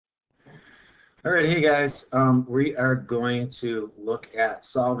All right, hey guys, we are going to look at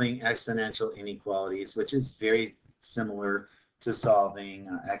solving exponential inequalities, which is very similar to solving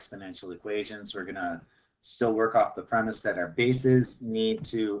exponential equations. We're going to still work off the premise that our bases need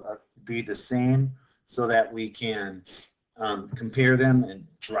to be the same so that we can compare them and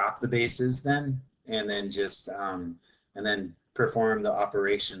drop the bases then, and then just and then perform the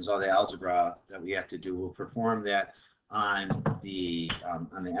operations, all the algebra that we have to do. We'll perform that on the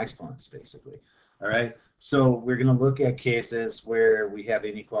exponents basically. All right, so we're going to look at cases where we have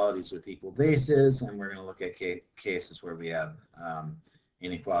inequalities with equal bases, and we're going to look at cases where we have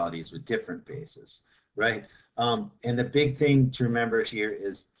inequalities with different bases, right? And the big thing to remember here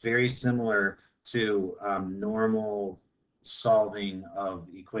is very similar to normal solving of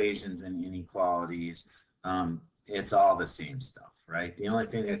equations and inequalities. It's all the same stuff, right? The only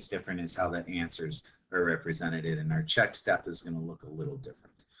thing that's different is how the answers are represented, and our check step is going to look a little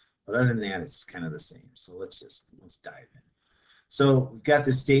different. But other than that, it's kind of the same. So let's dive in. So we've got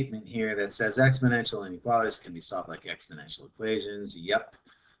this statement here that says exponential inequalities can be solved like exponential equations. Yep.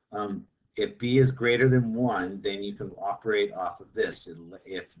 If b is greater than 1, then you can operate off of this.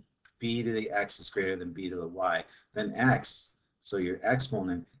 If b to the x is greater than b to the y, then x, so your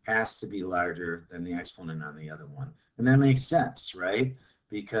exponent, has to be larger than the exponent on the other one. And that makes sense, right?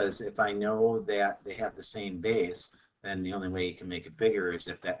 Because if I know that they have the same base, then the only way you can make it bigger is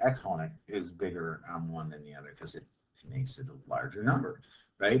if that exponent is bigger on one than the other, because it makes it a larger number,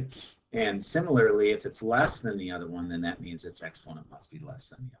 right? And similarly, if it's less than the other one, then that means its exponent must be less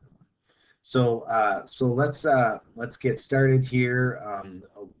than the other one. So let's get started here.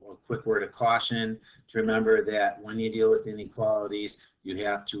 A quick word of caution to remember that when you deal with inequalities, you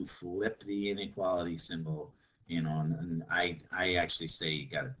have to flip the inequality symbol. You know, and I actually say you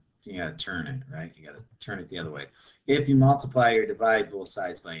gotta turn it, right? You gotta turn it the other way. If you multiply or divide both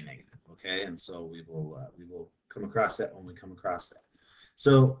sides by a negative, okay? And so we will come across that when we come across that.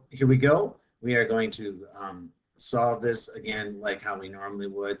 So here we go. We are going to solve this again like how we normally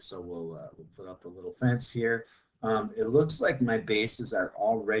would. So we'll put up a little fence here. It looks like my bases are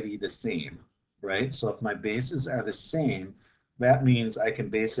already the same, right? So if my bases are the same, that means I can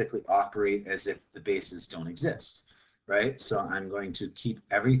basically operate as if the bases don't exist, right? So I'm going to keep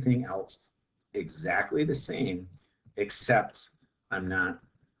everything else exactly the same, except I'm not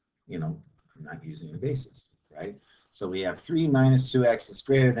using the bases, right? So we have 3 minus 2x is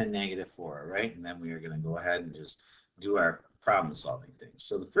greater than -4, right? And then we are going to go ahead and just do our problem solving things.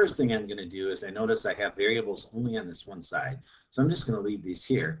 So the first thing I'm going to do is I notice I have variables only on this one side. So I'm just going to leave these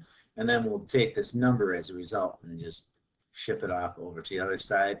here. And then we'll take this number as a result and just ship it off over to the other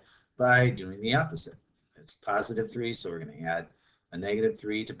side by doing the opposite. It's +3, so we're going to add a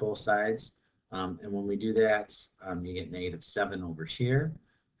 -3 to both sides. And when we do that, you get -7 over here.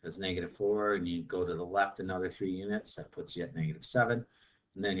 That's -4, and you go to the left another 3 units, that puts you at -7,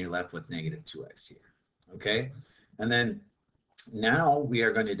 and then you're left with -2x here, okay? And then now we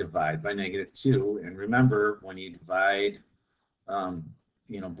are going to divide by -2, and remember, when you divide,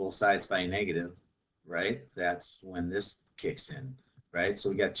 both sides by a negative, right, that's when this kicks in, right? So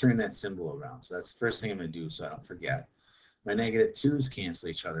we got to turn that symbol around. So that's the first thing I'm going to do so I don't forget. My -2's cancel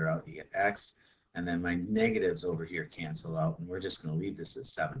each other out, you get x, and then my negatives over here cancel out, and we're just going to leave this at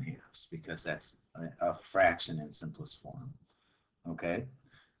 7/2 because that's a fraction in simplest form, okay?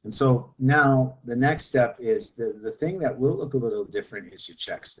 And so now the next step is the thing that will look a little different is your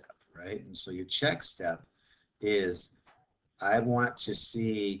check step, right? And so your check step is I want to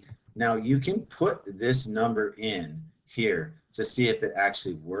see, now you can put this number in here to see if it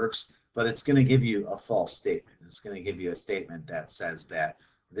actually works, but it's going to give you a false statement. It's going to give you a statement that says that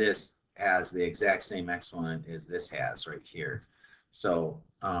this has the exact same exponent as this has right here. So,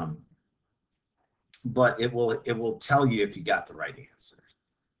 but it will tell you if you got the right answer.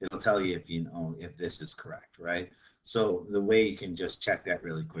 It'll tell you if you know if this is correct, right? So the way you can just check that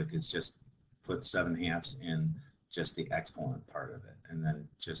really quick is just put 7/2 in just the exponent part of it, and then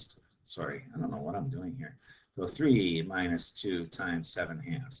just, sorry, I don't know what I'm doing here. So 3 minus 2 times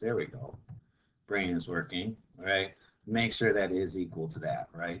 7/2. There we go. Brain is working, right? Make sure that is equal to that,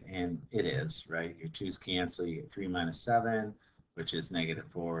 right? And it is, right? Your 2's cancel, you get 3 minus 7, which is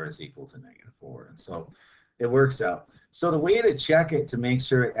 -4, is equal to -4. And so it works out. So the way to check it to make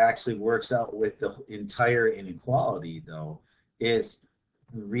sure it actually works out with the entire inequality, though, is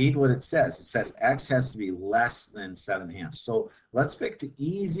read what it says. It says x has to be less than 7/2. So let's pick the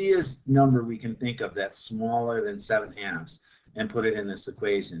easiest number we can think of that's smaller than 7/2 and put it in this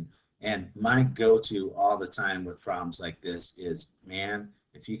equation. And my go-to all the time with problems like this is, man,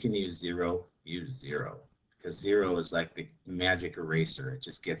 if you can use 0, use 0. Because 0 is like the magic eraser. It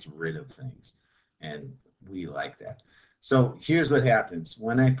just gets rid of things. and we like that. So here's what happens.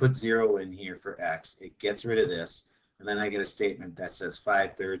 When I put 0 in here for x, it gets rid of this, and then I get a statement that says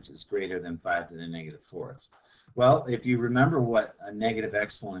 5/3 is greater than 5 to the negative fourths. Well, if you remember what a negative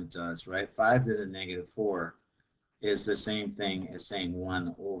exponent does, right? 5 to the negative 4 is the same thing as saying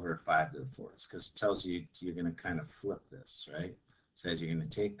 1 over 5 to the fourths, because it tells you you're going to kind of flip this, right? It says you're going to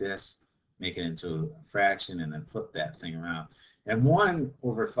take this, make it into a fraction, and then flip that thing around. And 1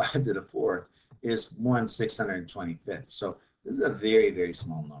 over 5 to the fourth is 1/625. So this is a very, very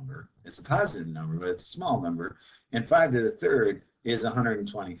small number. It's a positive number, but it's a small number. And 5 to the third is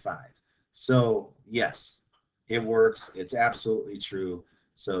 125. So yes, it works. It's absolutely true.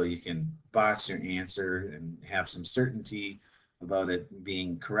 So you can box your answer and have some certainty about it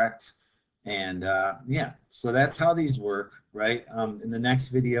being correct. And yeah, so that's how these work, right? In the next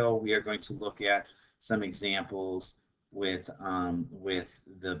video, we are going to look at some examples with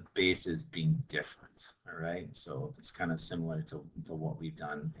the bases being different. All right, so it's kind of similar to what we've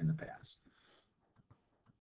done in the past.